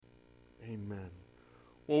Amen.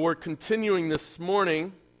 Well, we're continuing this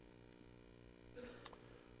morning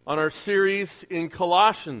on our series in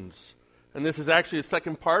Colossians. And this is actually a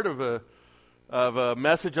second part of a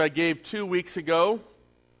message I gave 2 weeks ago,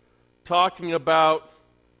 talking about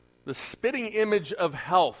the spitting image of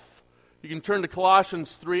health. You can turn to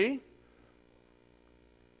Colossians 3.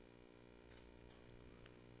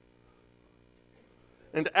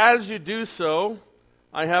 And as you do so,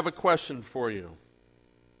 I have a question for you.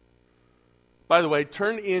 By the way,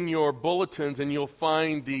 turn in your bulletins and you'll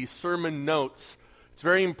find the sermon notes. It's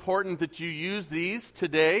very important that you use these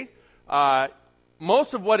today.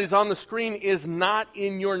 Most of what is on the screen is not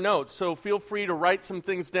in your notes, so feel free to write some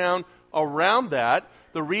things down around that.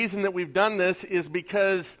 The reason that we've done this is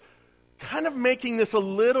because kind of making this a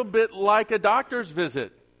little bit like a doctor's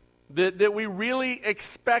visit, that we really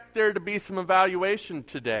expect there to be some evaluation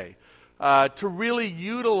today, to really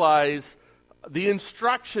utilize the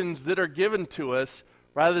instructions that are given to us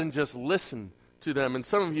rather than just listen to them. And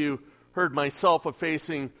some of you heard my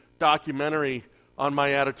self-effacing documentary on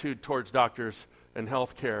my attitude towards doctors and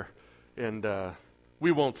healthcare, and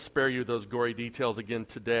we won't spare you those gory details again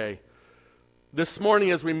today. This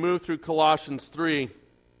morning, as we move through Colossians 3,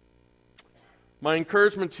 my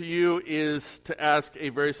encouragement to you is to ask a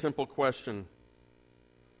very simple question.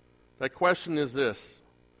 That question is this: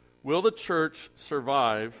 will the church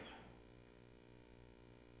survive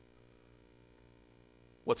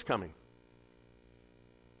what's coming?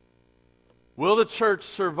 Will the church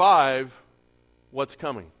survive what's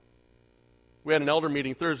coming? We had an elder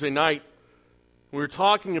meeting Thursday night. We were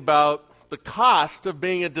talking about the cost of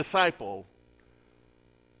being a disciple.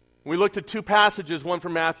 We looked at 2 passages, one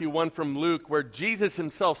from Matthew, one from Luke, where Jesus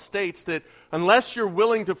himself states that unless you're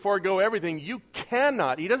willing to forego everything, you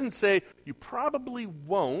cannot. He doesn't say you probably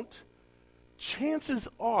won't. Chances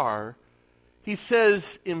are, he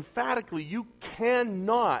says emphatically, you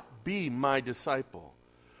cannot be my disciple.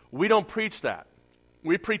 We don't preach that.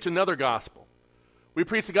 We preach another gospel. We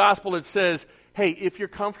preach the gospel that says, hey, if you're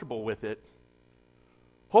comfortable with it,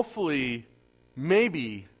 hopefully,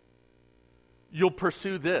 maybe you'll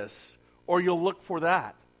pursue this, or you'll look for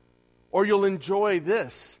that, or you'll enjoy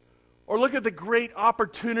this, or look at the great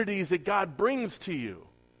opportunities that God brings to you.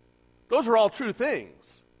 Those are all true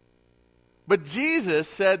things. But Jesus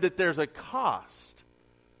said that there's a cost,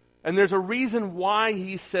 and there's a reason why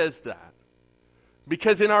he says that.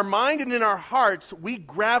 Because in our mind and in our hearts, we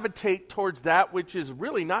gravitate towards that which is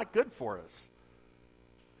really not good for us.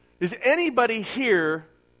 Is anybody here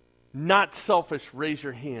not selfish? Raise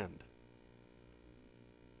your hand.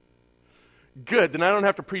 Good, then I don't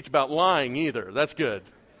have to preach about lying either. That's good.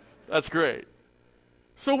 That's great.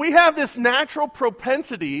 So we have this natural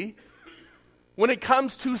propensity when it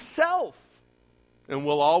comes to self, and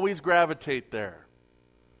we'll always gravitate there.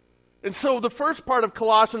 And so the first part of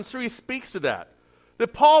Colossians 3 speaks to that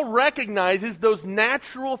Paul recognizes those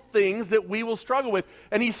natural things that we will struggle with.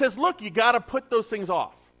 And he says, look, you got to put those things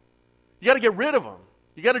off. You got to get rid of them.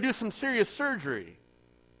 You got to do some serious surgery,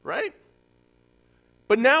 right?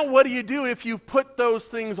 But now what do you do if you've put those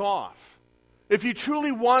things off? If you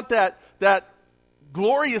truly want that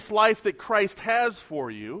glorious life that Christ has for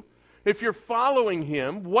you, if you're following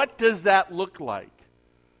him, what does that look like?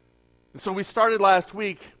 And so we started last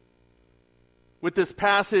week with this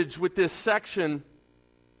passage, with this section,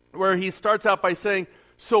 where he starts out by saying,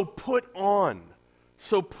 so put on.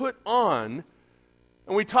 So put on.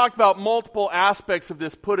 And we talked about multiple aspects of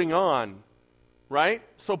this putting on, right?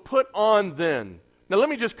 So put on then. Now let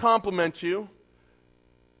me just compliment you.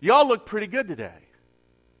 Y'all look pretty good today.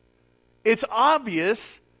 It's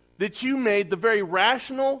obvious that you made the very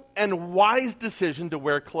rational and wise decision to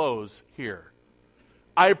wear clothes here.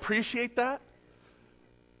 I appreciate that.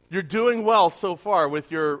 You're doing well so far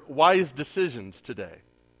with your wise decisions today.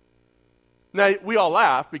 Now, we all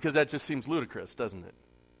laugh because that just seems ludicrous, doesn't it?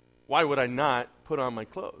 Why would I not put on my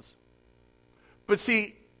clothes? But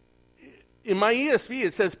see, in my ESV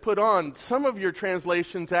it says put on. Some of your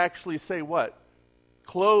translations actually say what?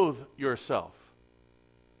 Clothe yourself.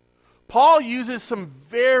 Paul uses some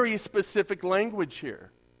very specific language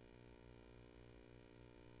here.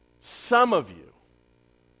 Some of you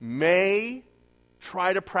may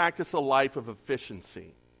try to practice a life of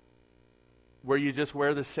efficiency, where you just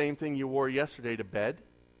wear the same thing you wore yesterday to bed,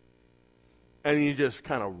 and you just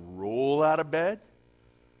kind of roll out of bed,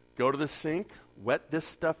 go to the sink, wet this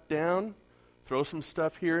stuff down, throw some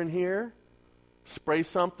stuff here and here, spray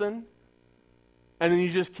something, and then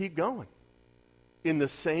you just keep going in the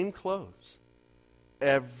same clothes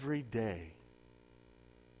every day.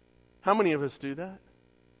 How many of us do that?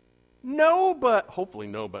 Hopefully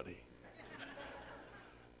nobody.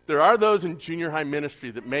 There are those in junior high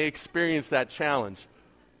ministry that may experience that challenge,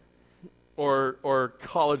 or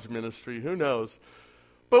college ministry, who knows.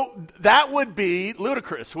 But that would be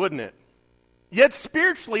ludicrous, wouldn't it? Yet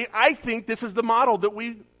spiritually, I think this is the model that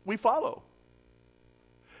we follow.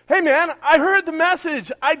 Hey man, I heard the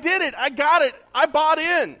message. I did it. I got it. I bought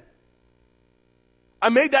in. I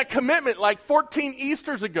made that commitment like 14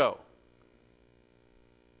 Easters ago.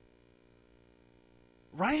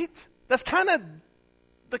 Right? That's kind of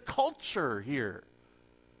the culture here.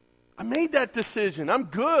 I made that decision. I'm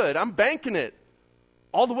good. I'm banking it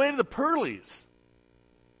all the way to the pearlies.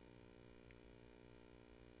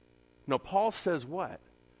 No, Paul says what?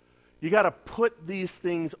 You got to put these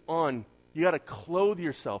things on. You got to clothe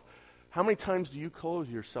yourself. How many times do you clothe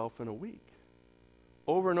yourself in a week?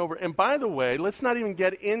 Over and over. And by the way, let's not even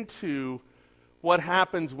get into what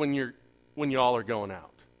happens when y'all are going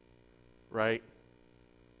out. Right?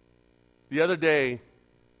 The other day,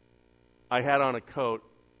 I had on a coat,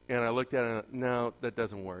 and I looked at it, and no, that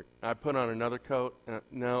doesn't work. I put on another coat, and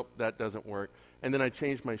no, that doesn't work. And then I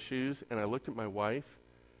changed my shoes, and I looked at my wife,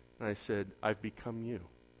 and I said, I've become you.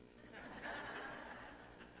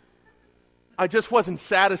 I just wasn't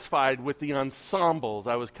satisfied with the ensembles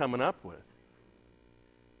I was coming up with.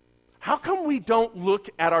 How come we don't look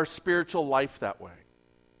at our spiritual life that way?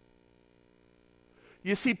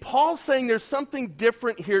 You see, Paul's saying there's something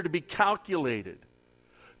different here to be calculated.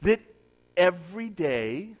 That every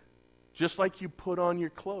day, just like you put on your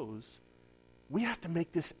clothes, we have to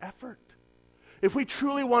make this effort. If we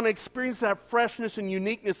truly want to experience that freshness and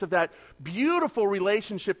uniqueness of that beautiful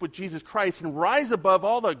relationship with Jesus Christ and rise above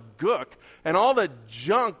all the gook and all the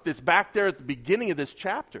junk that's back there at the beginning of this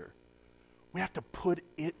chapter, we have to put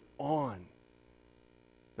it on.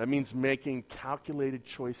 That means making calculated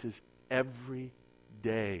choices every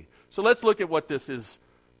day. So let's look at what this is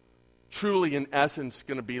truly in essence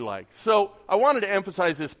going to be like. So I wanted to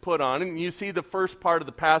emphasize this put on, and you see the first part of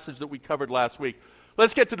the passage that we covered last week.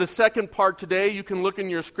 Let's get to the second part today. You can look in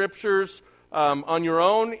your scriptures on your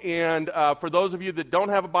own, and for those of you that don't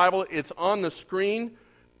have a Bible, it's on the screen,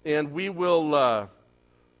 and we will,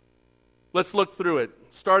 let's look through it.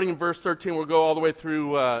 Starting in verse 13, we'll go all the way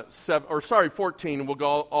through 14, and we'll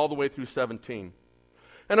go all the way through 17.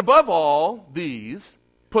 And above all these,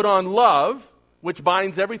 put on love, which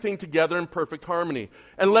binds everything together in perfect harmony.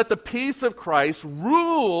 And let the peace of Christ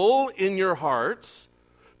rule in your hearts,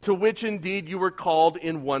 to which indeed you were called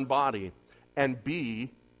in one body, and be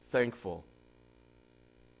thankful.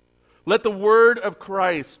 Let the word of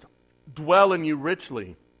Christ dwell in you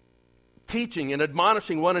richly, teaching and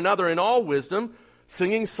admonishing one another in all wisdom,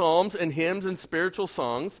 singing psalms and hymns and spiritual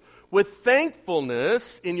songs, with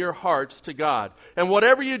thankfulness in your hearts to God. And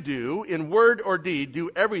whatever you do, in word or deed, do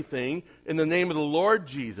everything in the name of the Lord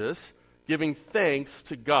Jesus, giving thanks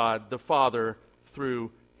to God the Father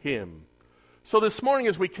through him. So this morning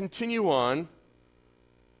as we continue on,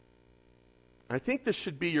 I think this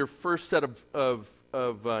should be your first set of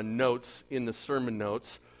notes in the sermon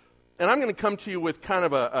notes. And I'm going to come to you with kind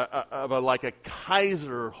of like a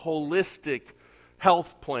Kaiser holistic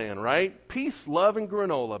health plan, right? Peace, love, and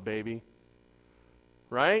granola, baby.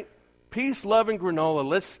 Right? Peace, love, and granola.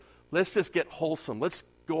 Let's just get wholesome. Let's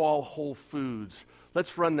go all whole foods.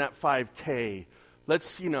 Let's run that 5K.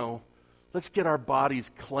 Let's get our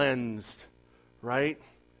bodies cleansed, right?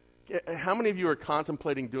 How many of you are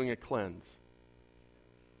contemplating doing a cleanse?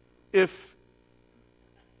 Is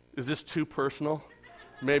this too personal?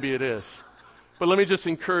 Maybe it is. But let me just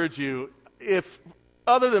encourage you, if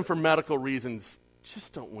other than for medical reasons,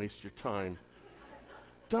 just don't waste your time.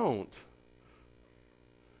 Don't.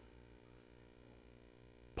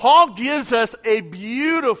 Paul gives us a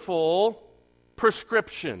beautiful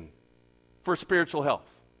prescription for spiritual health.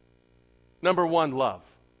 Number one, love.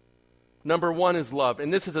 Number one is love,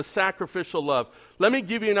 and this is a sacrificial love. Let me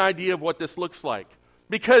give you an idea of what this looks like,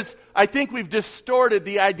 because I think we've distorted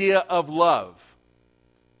the idea of love,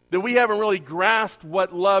 that we haven't really grasped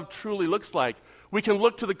what love truly looks like. We can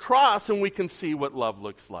look to the cross and we can see what love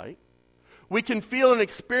looks like. We can feel and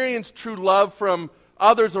experience true love from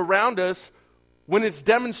others around us when it's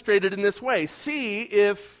demonstrated in this way. See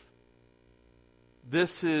if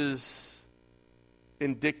this is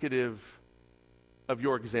indicative of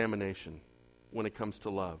your examination when it comes to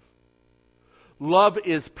love. Love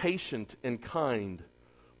is patient and kind.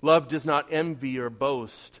 Love does not envy or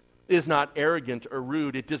boast, is not arrogant or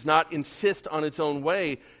rude. It does not insist on its own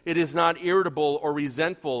way. It is not irritable or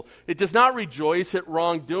resentful. It does not rejoice at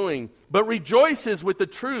wrongdoing, but rejoices with the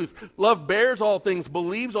truth. Love bears all things,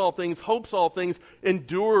 believes all things, hopes all things,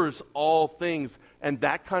 endures all things. And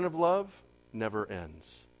that kind of love never ends.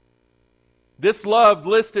 This love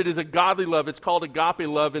listed is a godly love. It's called agape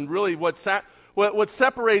love. And really what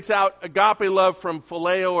separates out agape love from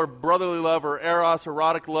phileo or brotherly love or eros,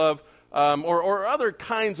 erotic love, or other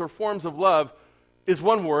kinds or forms of love is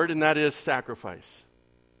one word, and that is sacrifice.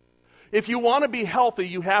 If you want to be healthy,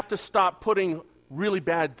 you have to stop putting really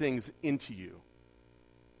bad things into you.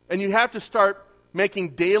 And you have to start making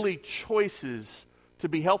daily choices to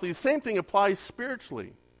be healthy. The same thing applies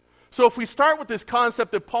spiritually. So if we start with this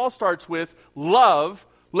concept that Paul starts with, love,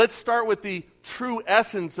 let's start with the true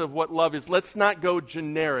essence of what love is. Let's not go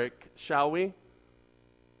generic, shall we?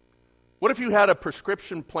 What if you had a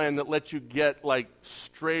prescription plan that lets you get like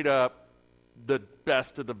straight up the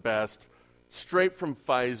best of the best, straight from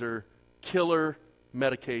Pfizer, killer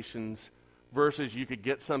medications, versus you could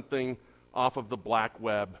get something off of the black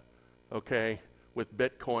web, okay, with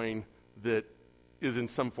Bitcoin that is in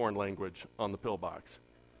some foreign language on the pill box,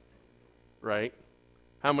 right?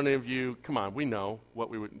 How many of you, come on, we know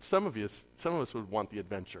what we would, some of us would want the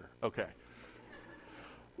adventure, okay.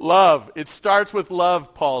 Love, it starts with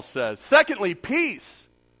love, Paul says. Secondly, peace.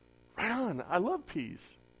 Right on, I love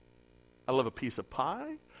peace. I love a piece of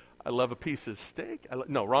pie. I love a piece of steak.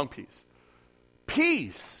 No, wrong piece.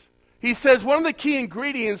 Peace. He says one of the key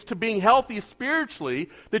ingredients to being healthy spiritually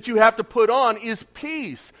that you have to put on is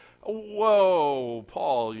peace. Whoa,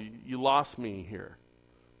 Paul, you lost me here.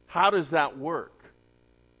 How does that work?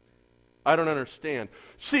 I don't understand.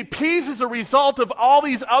 See, peace is a result of all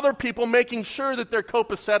these other people making sure that they're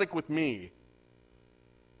copacetic with me.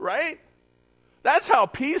 Right? That's how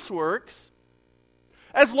peace works.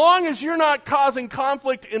 As long as you're not causing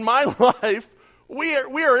conflict in my life, we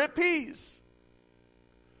are at peace.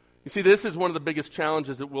 You see, this is one of the biggest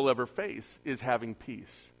challenges that we'll ever face, is having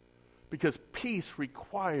peace. Because peace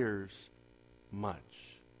requires much.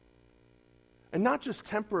 And not just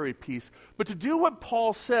temporary peace, but to do what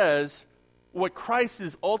Paul says, what Christ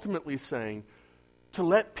is ultimately saying, to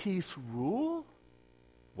let peace rule,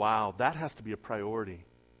 wow, that has to be a priority.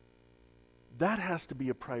 That has to be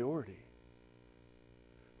a priority.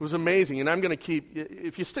 It was amazing, and I'm going to keep,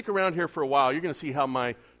 if you stick around here for a while, you're going to see how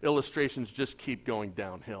my illustrations just keep going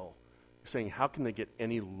downhill. You're saying, how can they get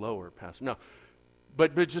any lower, Pastor? No,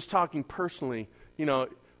 but just talking personally, you know,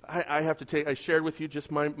 I shared with you just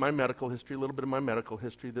my medical history, a little bit of my medical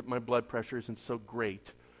history, that my blood pressure isn't so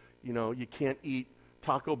great. You know, you can't eat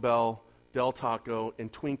Taco Bell, Del Taco,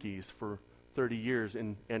 and Twinkies for 30 years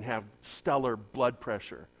and have stellar blood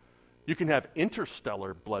pressure. You can have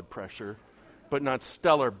interstellar blood pressure, but not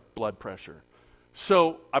stellar blood pressure.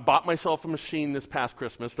 So I bought myself a machine this past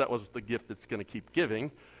Christmas. That was the gift that's going to keep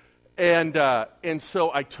giving. And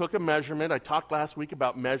so I took a measurement. I talked last week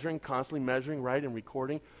about measuring, constantly measuring, right, and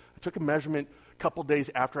recording. I took a measurement a couple days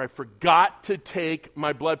after I forgot to take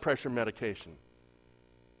my blood pressure medication.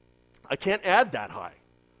 I can't add that high.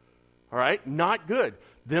 All right? Not good.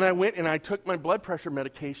 Then I went and I took my blood pressure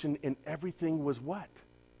medication, and everything was what?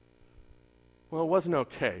 Well, it wasn't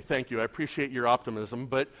okay. Thank you. I appreciate your optimism,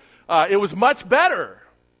 but it was much better.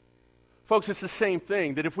 Folks, it's the same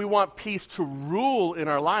thing, that if we want peace to rule in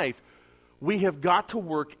our life, we have got to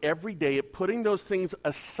work every day at putting those things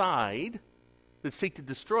aside that seek to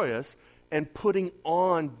destroy us and putting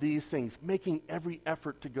on these things, making every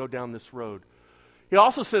effort to go down this road. He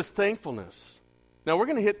also says thankfulness. Now, we're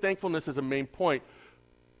going to hit thankfulness as a main point,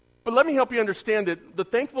 but let me help you understand that the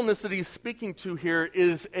thankfulness that he's speaking to here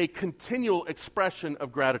is a continual expression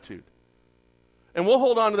of gratitude. And we'll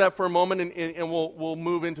hold on to that for a moment, and we'll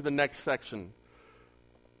move into the next section.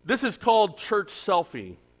 This is called church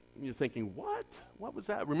selfie. You're thinking, what? What was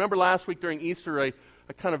that? Remember last week during Easter, I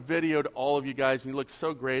kind of videoed all of you guys, and you looked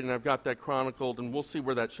so great, and I've got that chronicled, and we'll see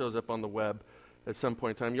where that shows up on the web at some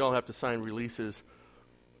point in time. You all have to sign releases.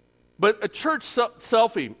 But a church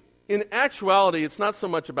selfie, in actuality, it's not so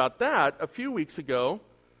much about that. A few weeks ago,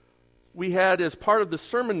 we had, as part of the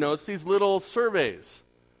sermon notes, these little surveys.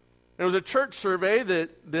 It was a church survey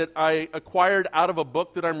that I acquired out of a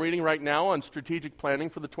book that I'm reading right now on strategic planning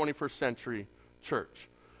for the 21st century church.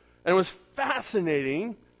 And it was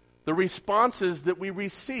fascinating, the responses that we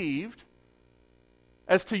received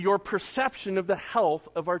as to your perception of the health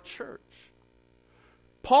of our church.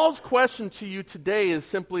 Paul's question to you today is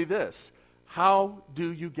simply this: how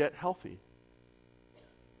do you get healthy?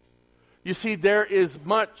 You see, there is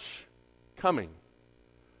much coming.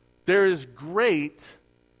 There is great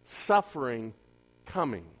suffering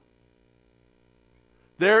coming.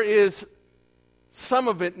 There is some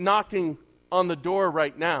of it knocking on the door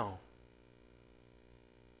right now.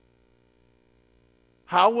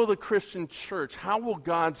 How will the Christian church, how will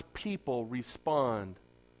God's people respond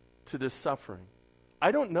to this suffering?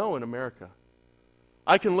 I don't know in America.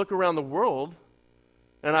 I can look around the world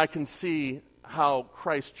and I can see how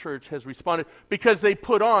Christ Church has responded because they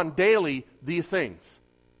put on daily these things: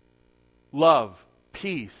 love,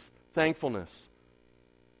 peace, thankfulness.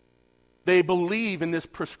 They believe in this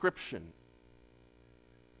prescription.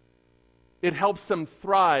 It helps them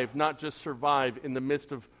thrive, not just survive, in the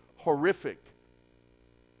midst of horrific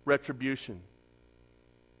retribution.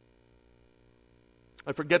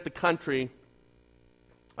 I forget the country.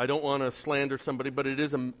 I don't want to slander somebody, but it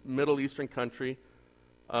is a Middle Eastern country.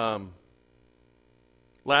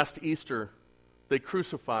 Last Easter, they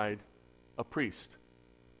crucified a priest.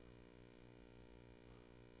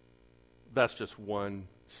 That's just one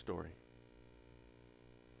story.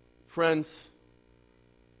 Friends,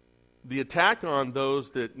 the attack on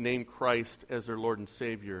those that name Christ as their Lord and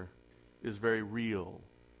Savior is very real.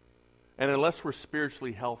 And unless we're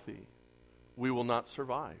spiritually healthy, we will not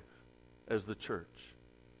survive as the church.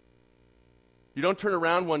 You don't turn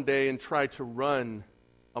around one day and try to run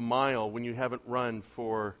a mile when you haven't run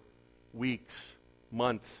for weeks,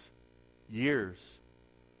 months, years.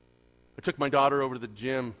 I took my daughter over to the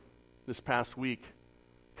gym this past week,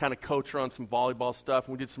 kind of coach her on some volleyball stuff,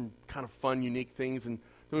 and we did some kind of fun, unique things, and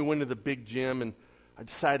then we went to the big gym, and I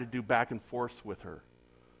decided to do back and forth with her.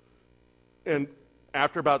 And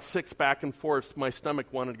after about 6 back and forths, my stomach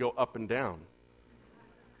wanted to go up and down.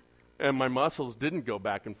 And my muscles didn't go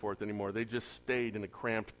back and forth anymore. They just stayed in a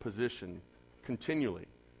cramped position continually.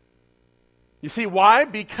 You see why?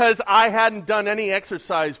 Because I hadn't done any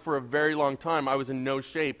exercise for a very long time. I was in no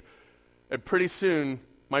shape. And pretty soon,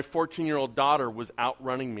 my 14-year-old daughter was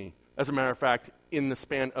outrunning me. As a matter of fact, in the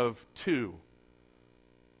span of 2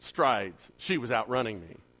 strides, she was outrunning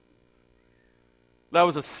me. That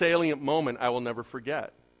was a salient moment I will never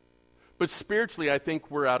forget. But spiritually, I think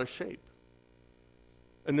we're out of shape.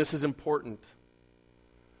 And this is important.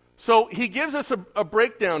 So he gives us a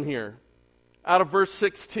breakdown here out of verse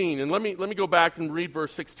 16. And let me go back and read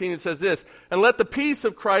verse 16. It says this: "And let the peace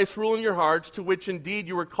of Christ rule in your hearts, to which indeed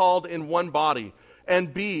you were called in one body,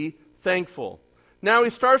 and be thankful." Now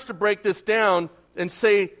he starts to break this down and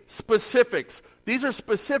say specifics. These are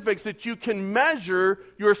specifics that you can measure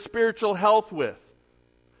your spiritual health with.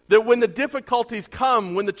 That when the difficulties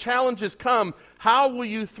come, when the challenges come, how will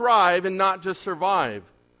you thrive and not just survive?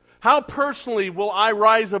 How personally will I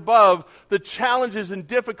rise above the challenges and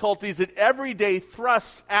difficulties that every day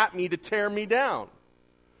thrusts at me to tear me down?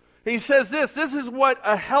 And he says this is what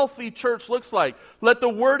a healthy church looks like. "Let the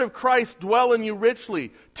word of Christ dwell in you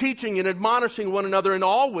richly, teaching and admonishing one another in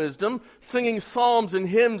all wisdom, singing psalms and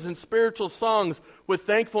hymns and spiritual songs with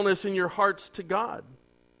thankfulness in your hearts to God."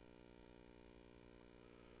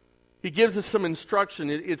 He gives us some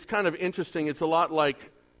instruction. It's kind of interesting. It's a lot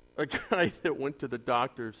like a guy that went to the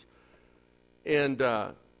doctor's, and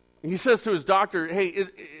he says to his doctor, "Hey,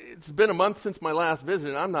 it's been a month since my last visit,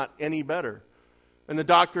 and I'm not any better." And the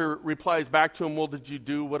doctor replies back to him, "Well, did you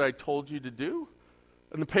do what I told you to do?"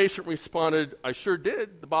 And the patient responded, "I sure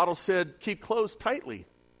did. The bottle said, keep closed tightly."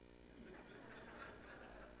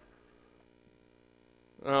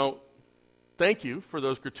 Now, thank you for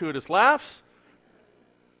those gratuitous laughs.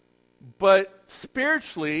 But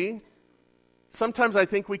spiritually, sometimes I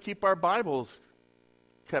think we keep our Bibles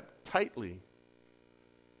kept tightly.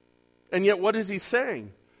 And yet, what is he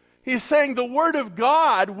saying? He's saying the Word of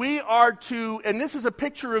God, we are to, and this is a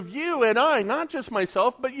picture of you and I, not just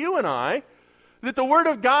myself, but you and I, that the Word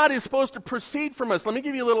of God is supposed to proceed from us. Let me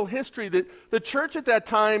give you a little history. That the church at that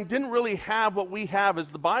time didn't really have what we have as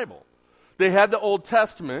the Bible. They had the Old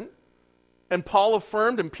Testament, and Paul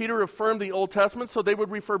affirmed and Peter affirmed the Old Testament, so they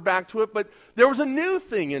would refer back to it. But there was a new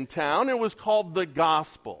thing in town. It was called the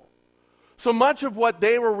gospel. So much of what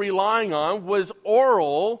they were relying on was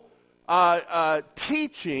oral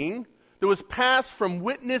teaching that was passed from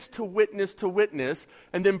witness to witness to witness,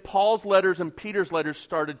 and then Paul's letters and Peter's letters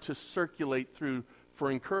started to circulate through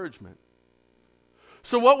for encouragement.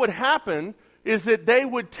 So what would happen is that they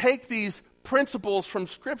would take these principles from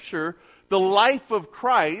Scripture, the life of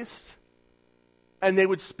Christ, and they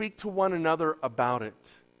would speak to one another about it,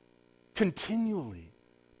 continually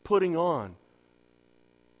putting on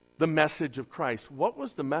the message of Christ. What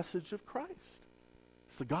was the message of Christ?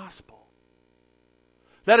 It's the gospel.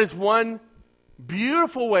 That is one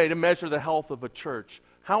beautiful way to measure the health of a church.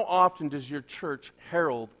 How often does your church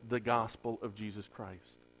herald the gospel of Jesus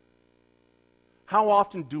Christ? How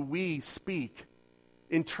often do we speak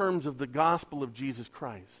in terms of the gospel of Jesus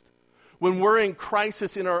Christ? When we're in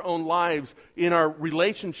crisis in our own lives, in our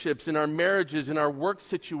relationships, in our marriages, in our work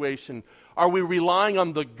situation, are we relying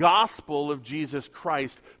on the gospel of Jesus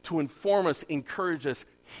Christ to inform us, encourage us,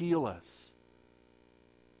 heal us?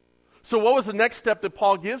 So what was the next step that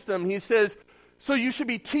Paul gives them? He says, so you should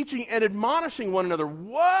be teaching and admonishing one another.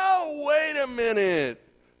 Whoa, wait a minute.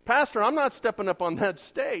 Pastor, I'm not stepping up on that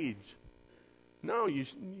stage. No,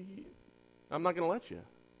 I'm not going to let you.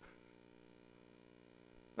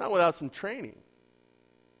 Not without some training.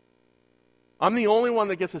 I'm the only one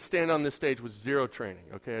that gets to stand on this stage with zero training.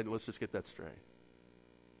 Okay, let's just get that straight.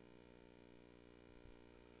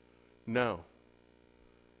 No.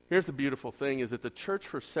 Here's the beautiful thing is that the church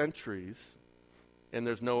for centuries, and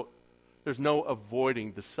there's no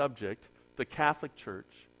avoiding the subject, the Catholic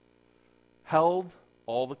Church held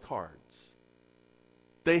all the cards.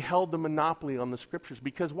 They held the monopoly on the scriptures.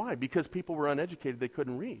 Because why? Because people were uneducated, they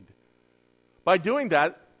couldn't read. By doing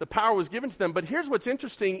that, the power was given to them. But here's what's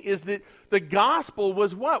interesting is that the gospel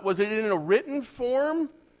was what? Was it in a written form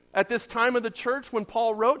at this time of the church when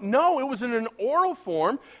Paul wrote? No, it was in an oral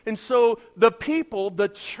form. And so the people, the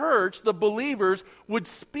church, the believers would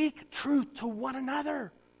speak truth to one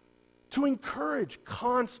another, to encourage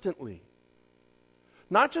constantly.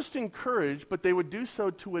 Not just encourage, but they would do so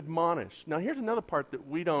to admonish. Now here's another part that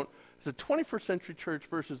we don't, as a 21st century church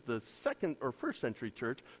versus the second or first century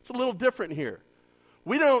church, it's a little different here.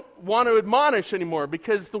 We don't want to admonish anymore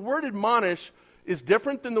because the word admonish is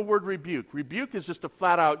different than the word rebuke. Rebuke is just a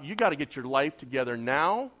flat out, you got to get your life together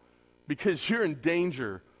now because you're in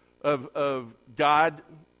danger of God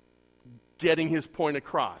getting his point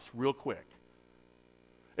across real quick.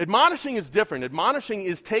 Admonishing is different. Admonishing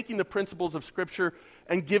is taking the principles of Scripture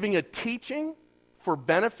and giving a teaching for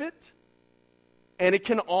benefit, and it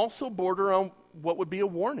can also border on what would be a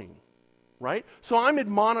warning, right? So I'm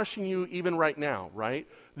admonishing you even right now, right?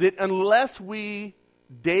 That unless we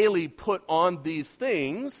daily put on these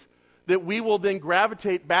things, that we will then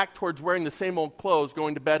gravitate back towards wearing the same old clothes,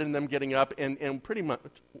 going to bed and them getting up, and pretty much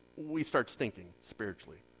we start stinking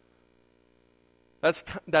spiritually. That's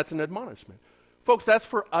an admonishment. Folks, that's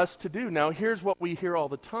for us to do. Now, here's what we hear all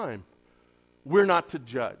the time. We're not to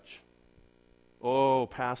judge. Oh,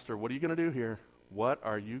 Pastor, what are you going to do here? What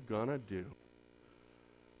are you going to do?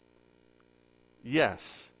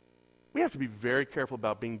 Yes, we have to be very careful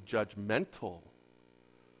about being judgmental.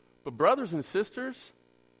 But brothers and sisters,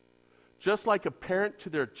 just like a parent to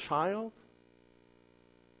their child,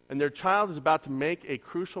 and their child is about to make a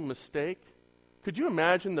crucial mistake, could you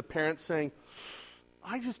imagine the parent saying,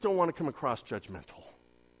 I just don't want to come across judgmental.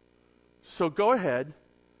 So go ahead.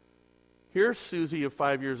 Here's Susie of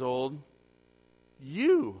 5 years old.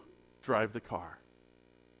 You drive the car.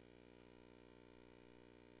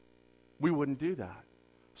 We wouldn't do that.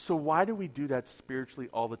 So why do we do that spiritually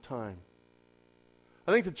all the time?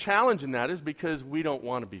 I think the challenge in that is because we don't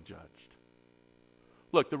want to be judged.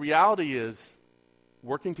 Look, the reality is,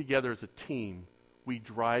 working together as a team, we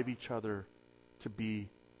drive each other to be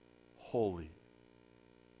holy.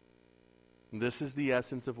 And this is the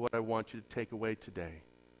essence of what I want you to take away today.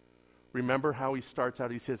 Remember how he starts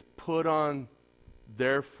out. He says, put on,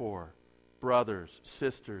 therefore, brothers,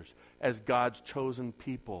 sisters, as God's chosen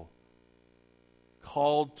people,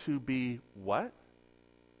 called to be what?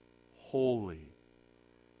 Holy.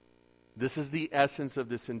 This is the essence of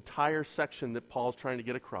this entire section that Paul's trying to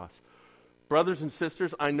get across. Brothers and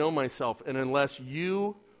sisters, I know myself, and unless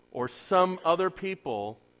you or some other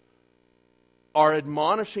people are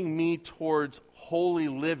admonishing me towards holy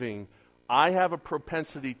living, I have a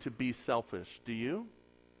propensity to be selfish. Do you?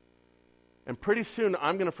 And pretty soon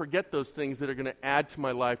I'm going to forget those things that are going to add to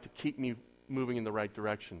my life to keep me moving in the right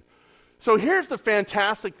direction. So here's the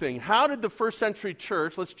fantastic thing. How did the first century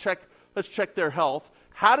church, let's check their health,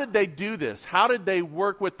 how did they do this? How did they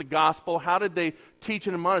work with the gospel? How did they teach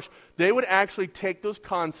and admonish? They would actually take those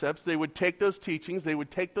concepts, they would take those teachings, they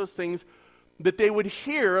would take those things that they would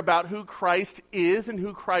hear about who Christ is and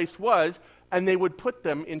who Christ was, and they would put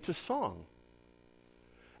them into song.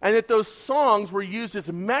 And that those songs were used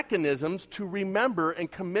as mechanisms to remember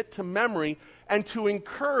and commit to memory and to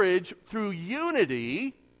encourage through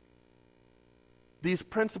unity these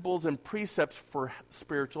principles and precepts for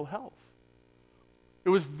spiritual health. It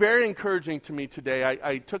was very encouraging to me today.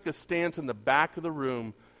 I took a stance in the back of the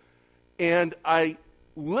room and I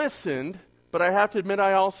listened, but I have to admit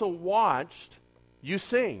I also watched you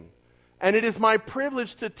sing. And it is my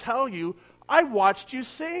privilege to tell you, I watched you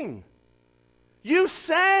sing. You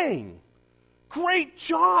sang. Great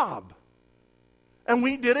job. And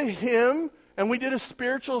we did a hymn, and we did a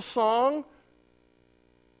spiritual song,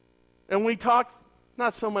 and we talked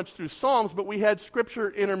not so much through Psalms, but we had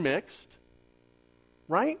Scripture intermixed,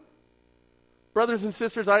 right? Brothers and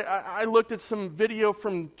sisters, I looked at some video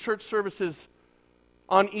from church services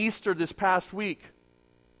on Easter this past week.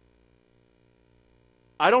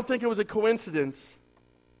 I don't think it was a coincidence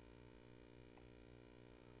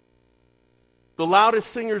The loudest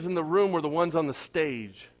singers in the room were the ones on the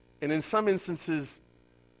stage. And in some instances,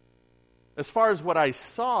 as far as what I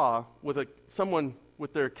saw with someone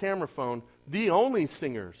with their camera phone, the only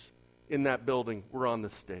singers in that building were on the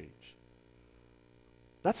stage.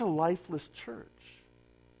 That's a lifeless church.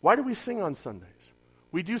 Why do we sing on Sundays?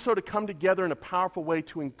 We do so to come together in a powerful way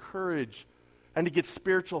to encourage and to get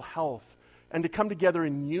spiritual health and to come together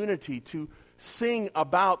in unity to sing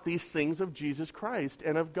about these things of Jesus Christ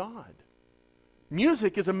and of God.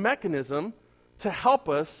 Music is a mechanism to help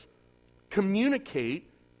us communicate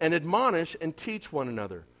and admonish and teach one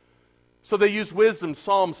another. So they use wisdom,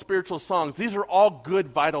 psalms, spiritual songs. These are all good,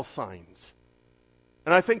 vital signs.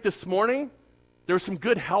 And I think this morning, there was some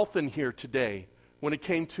good health in here today when it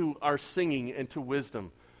came to our singing and to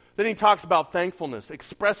wisdom. Then he talks about thankfulness,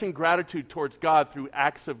 expressing gratitude towards God through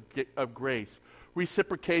acts of grace,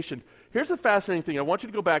 reciprocation. Here's the fascinating thing. I want you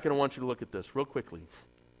to go back and I want you to look at this real quickly,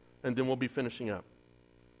 and then we'll be finishing up.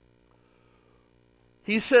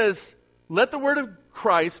 He says, let the word of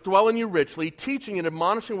Christ dwell in you richly, teaching and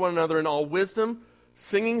admonishing one another in all wisdom,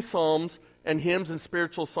 singing psalms and hymns and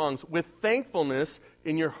spiritual songs with thankfulness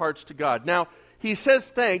in your hearts to God. Now, he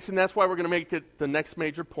says thanks, and that's why we're going to make it the next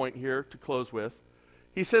major point here to close with.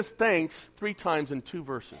 He says thanks 3 times in 2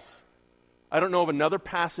 verses. I don't know of another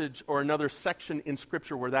passage or another section in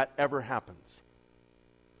Scripture where that ever happens.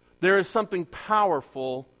 There is something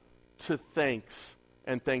powerful to thanks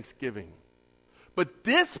and thanksgiving. But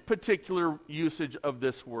this particular usage of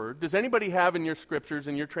this word, does anybody have in your scriptures,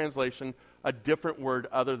 in your translation, a different word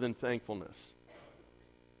other than thankfulness?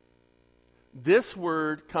 This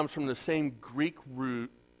word comes from the same Greek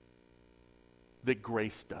root that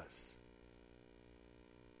grace does.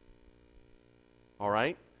 All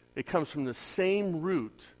right? It comes from the same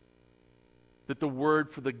root that the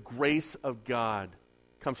word for the grace of God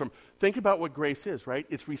comes from. Think about what grace is, right?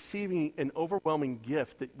 It's receiving an overwhelming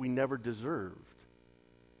gift that we never deserved.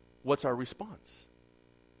 What's our response?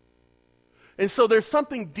 And so there's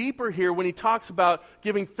something deeper here when he talks about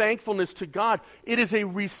giving thankfulness to God. It is a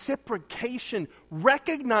reciprocation,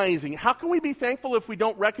 recognizing. How can we be thankful if we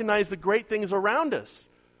don't recognize the great things around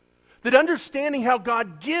us? That understanding how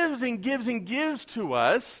God gives and gives and gives to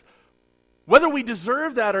us, whether we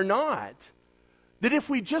deserve that or not, that if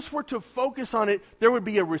we just were to focus on it, there would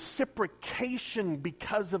be a reciprocation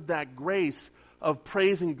because of that grace of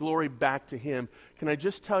praise and glory back to Him. Can I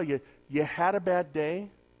just tell you, you had a bad day,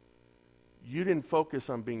 you didn't focus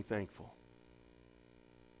on being thankful.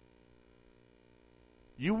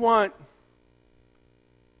 You want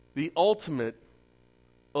the ultimate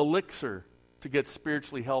elixir to get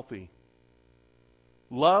spiritually healthy.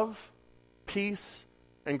 Love, peace,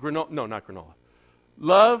 and granola. No, not granola.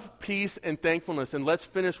 Love, peace, and thankfulness. And let's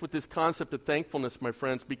finish with this concept of thankfulness, my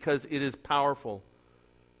friends, because it is powerful.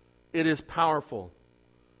 It is powerful.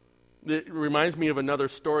 It reminds me of another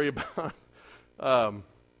story about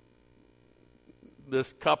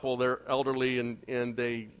this couple. They're elderly, and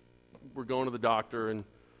they were going to the doctor, and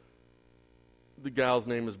the gal's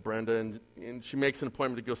name is Brenda, and she makes an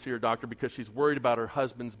appointment to go see her doctor because she's worried about her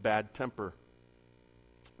husband's bad temper.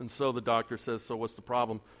 And so the doctor says, so what's the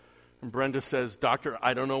problem? And Brenda says, Doctor,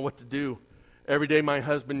 I don't know what to do. Every day my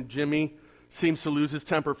husband, Jimmy, seems to lose his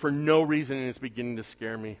temper for no reason, and it's beginning to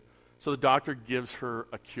scare me. So the doctor gives her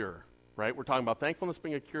a cure, right? We're talking about thankfulness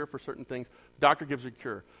being a cure for certain things. The doctor gives her a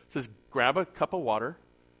cure. Says, grab a cup of water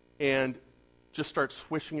and just start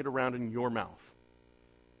swishing it around in your mouth.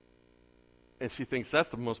 And she thinks that's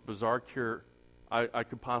the most bizarre cure I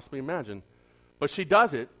could possibly imagine. But she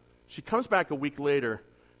does it. She comes back a week later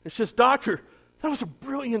and she says, Doctor, that was a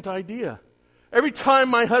brilliant idea. Every time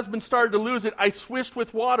my husband started to lose it, I swished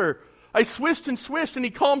with water. I swished, and he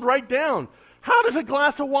calmed right down. How does a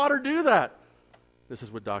glass of water do that? This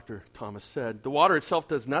is what Dr. Thomas said. The water itself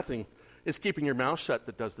does nothing. It's keeping your mouth shut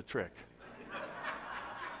that does the trick.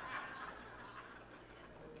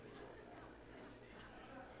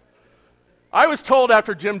 I was told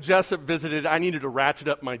after Jim Jessup visited I needed to ratchet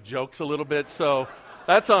up my jokes a little bit, so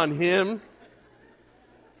that's on him.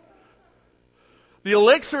 The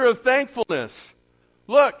elixir of thankfulness.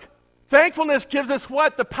 Look, thankfulness gives us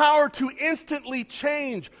what? The power to instantly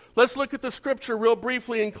change. Let's look at the scripture real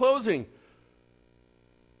briefly in closing.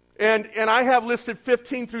 And I have listed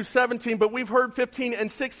 15 through 17, but we've heard 15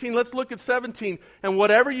 and 16. Let's look at 17. And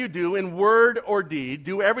whatever you do in word or deed,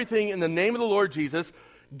 do everything in the name of the Lord Jesus,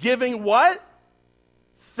 giving what?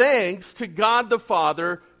 Thanks to God the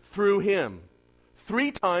Father through Him.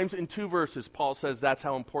 3 times in 2 verses, Paul says that's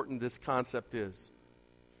how important this concept is.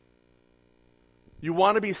 You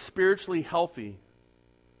want to be spiritually healthy,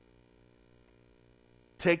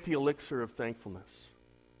 take the elixir of thankfulness.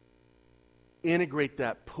 Integrate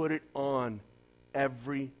that. Put it on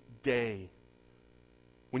every day.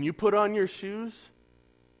 When you put on your shoes,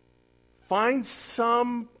 find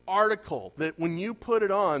some article that when you put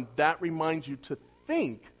it on, that reminds you to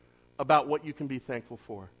think about what you can be thankful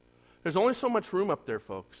for. There's only so much room up there,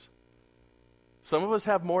 folks. Some of us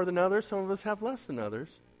have more than others, some of us have less than others.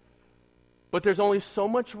 But there's only so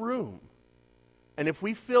much room. And if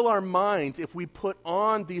we fill our minds, if we put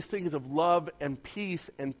on these things of love and peace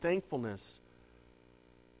and thankfulness,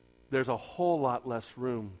 there's a whole lot less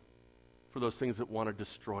room for those things that want to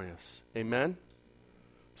destroy us. Amen?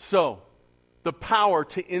 So, the power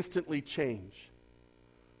to instantly change.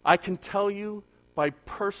 I can tell you by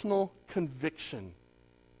personal conviction,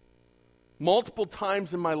 multiple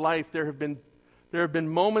times in my life there have been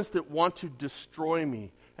moments that want to destroy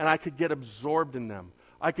me, and I could get absorbed in them.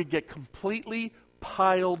 I could get completely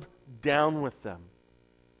piled down with them.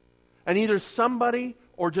 And either somebody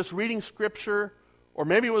or just reading Scripture, or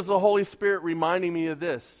maybe it was the Holy Spirit reminding me of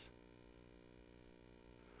this.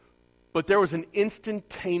 But there was an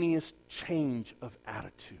instantaneous change of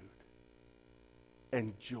attitude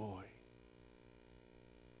and joy.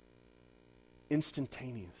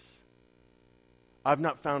 Instantaneous. I've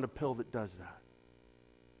not found a pill that does that.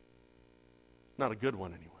 Not a good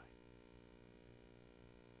one, anyway.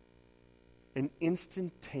 An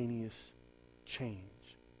instantaneous change.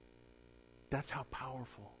 That's how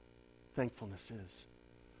powerful thankfulness is.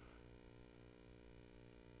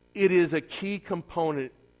 It is a key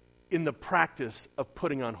component in the practice of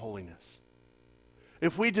putting on holiness.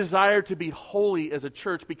 If we desire to be holy as a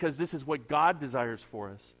church, because this is what God desires for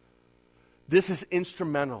us, this is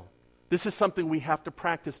instrumental. This is something we have to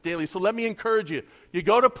practice daily. So let me encourage you. You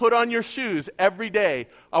go to put on your shoes every day.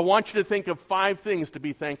 I want you to think of 5 things to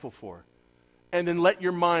be thankful for. And then let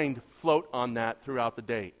your mind float on that throughout the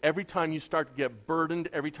day. Every time you start to get burdened,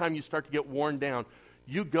 every time you start to get worn down,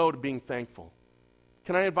 you go to being thankful.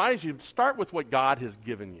 Can I advise you, start with what God has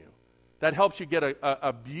given you. That helps you get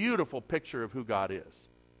a beautiful picture of who God is,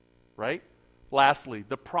 right? Lastly,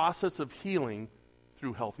 the process of healing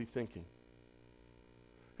through healthy thinking.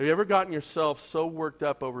 Have you ever gotten yourself so worked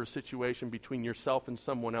up over a situation between yourself and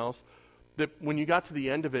someone else that when you got to the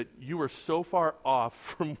end of it, you were so far off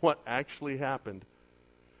from what actually happened?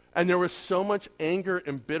 And there was so much anger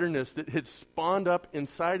and bitterness that had spawned up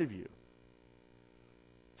inside of you.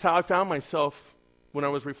 It's how I found myself when I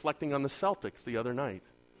was reflecting on the Celtics the other night.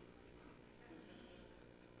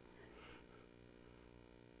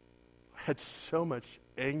 I had so much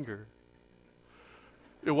anger.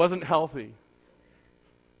 It wasn't healthy.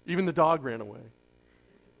 Even the dog ran away.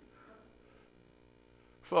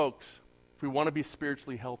 Folks, if we want to be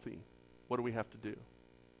spiritually healthy, what do we have to do?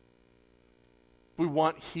 We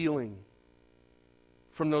want healing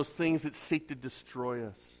from those things that seek to destroy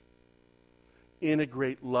us.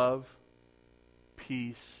 Integrate love,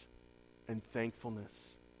 peace, and thankfulness.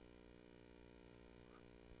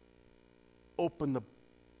 Open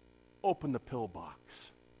the pill box.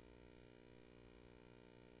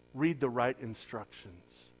 Read the right instructions.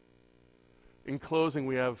 In closing,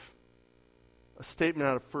 we have a statement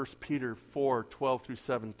out of 1 Peter 4, 12 through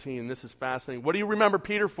 17. This is fascinating. What do you remember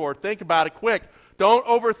Peter for? Think about it quick. Don't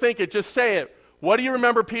overthink it. Just say it. What do you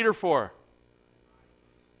remember Peter for?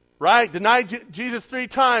 Right? Denied Jesus 3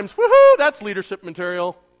 times. Woohoo! That's leadership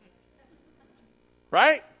material.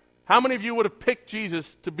 Right? How many of you would have picked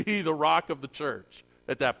Jesus to be the rock of the church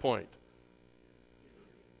at that point?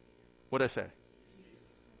 What'd I say?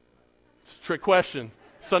 It's a trick question.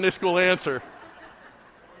 Sunday school answer.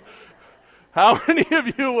 How many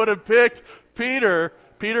of you would have picked Peter?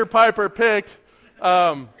 Peter Piper picked.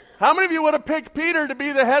 How many of you would have picked Peter to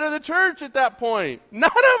be the head of the church at that point?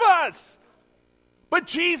 None of us. But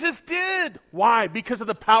Jesus did. Why? Because of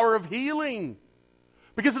the power of healing.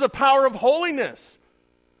 Because of the power of holiness.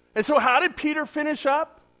 And so how did Peter finish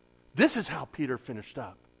up? This is how Peter finished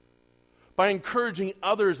up. By encouraging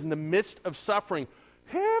others in the midst of suffering.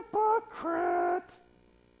 Hypocrite!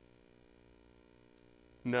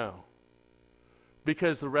 No.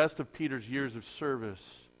 Because the rest of Peter's years of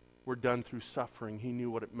service were done through suffering. He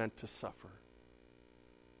knew what it meant to suffer.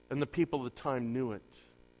 And the people of the time knew it.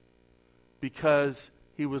 Because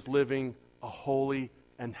he was living a holy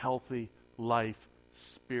and healthy life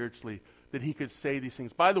spiritually. That he could say these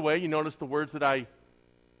things. By the way, you notice the words that I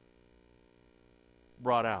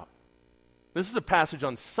brought out. This is a passage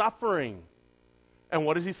on suffering. And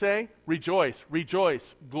what does he say? Rejoice,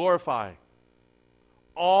 rejoice, glorify.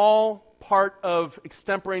 All part of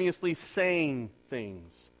extemporaneously saying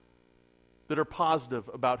things that are positive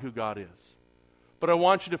about who God is. But I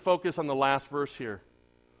want you to focus on the last verse here.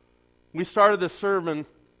 We started this sermon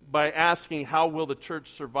by asking, how will the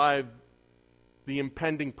church survive the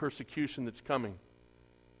impending persecution that's coming?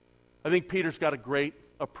 I think Peter's got a great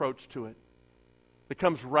approach to it. It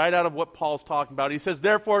comes right out of what Paul's talking about. He says,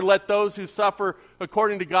 therefore, let those who suffer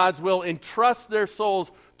according to God's will entrust their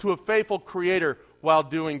souls to a faithful Creator while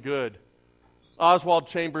doing good. Oswald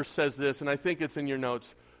Chambers says this, and I think it's in your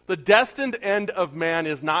notes. The destined end of man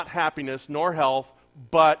is not happiness nor health,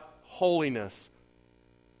 but holiness.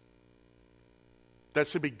 That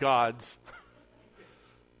should be God's.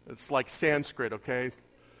 It's like Sanskrit, okay?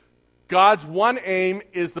 God's one aim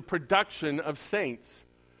is the production of saints.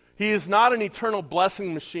 He is not an eternal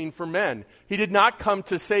blessing machine for men. He did not come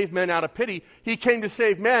to save men out of pity. He came to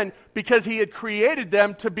save men because he had created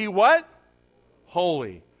them to be what?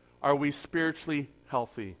 Holy. Are we spiritually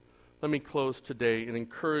healthy? Let me close today and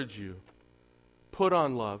encourage you. Put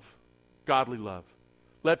on love, godly love.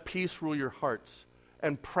 Let peace rule your hearts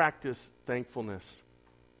and practice thankfulness.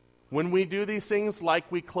 When we do these things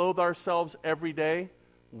like we clothe ourselves every day,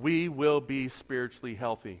 we will be spiritually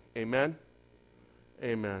healthy. Amen?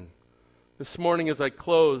 Amen. This morning as I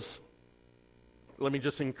close, let me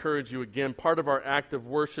just encourage you again. Part of our act of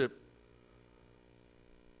worship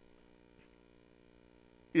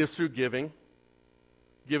is through giving.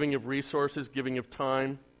 Giving of resources, giving of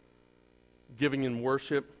time, giving in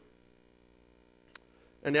worship.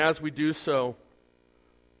 And as we do so,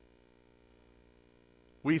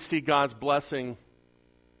 we see God's blessing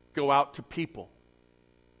go out to people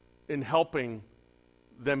in helping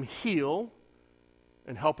them heal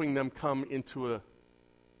and helping them come into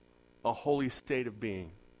a holy state of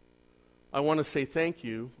being. I want to say thank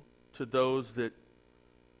you to those that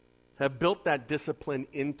have built that discipline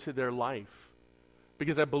into their life,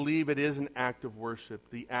 because I believe it is an act of worship,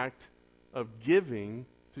 the act of giving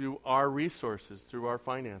through our resources, through our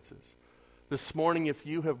finances. This morning, if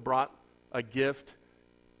you have brought a gift,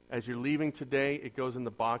 as you're leaving today, it goes in the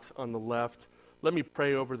box on the left. Let me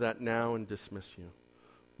pray over that now and dismiss you.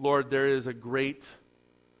 Lord, there is a great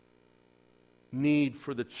need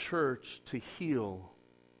for the church to heal.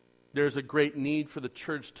 There's a great need for the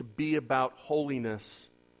church to be about holiness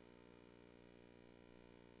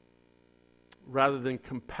rather than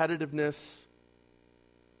competitiveness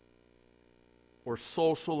or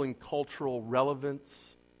social and cultural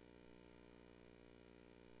relevance.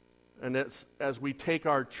 And as we take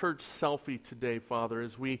our church selfie today, Father,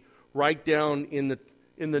 as we write down in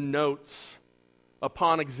the notes,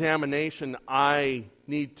 upon examination, I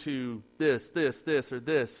need to this, or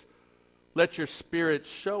this. Let your Spirit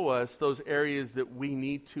show us those areas that we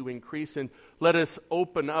need to increase in. Let us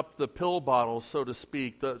open up the pill bottles, so to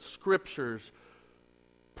speak, the scriptures,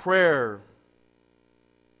 prayer,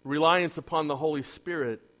 reliance upon the Holy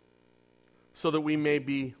Spirit, so that we may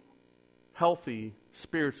be healthy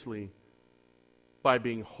spiritually by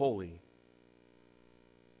being holy.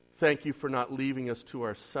 Thank you for not leaving us to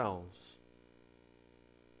ourselves.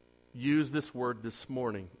 Use this word this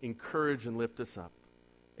morning. Encourage and lift us up.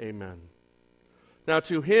 Amen. Now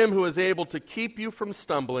to him who is able to keep you from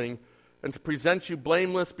stumbling and to present you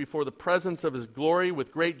blameless before the presence of his glory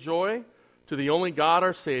with great joy, to the only God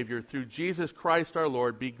our Savior, through Jesus Christ our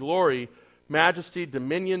Lord, be glory, majesty,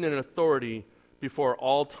 dominion, and authority before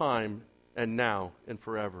all time and now and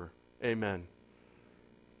forever. Amen.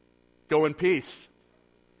 Go in peace.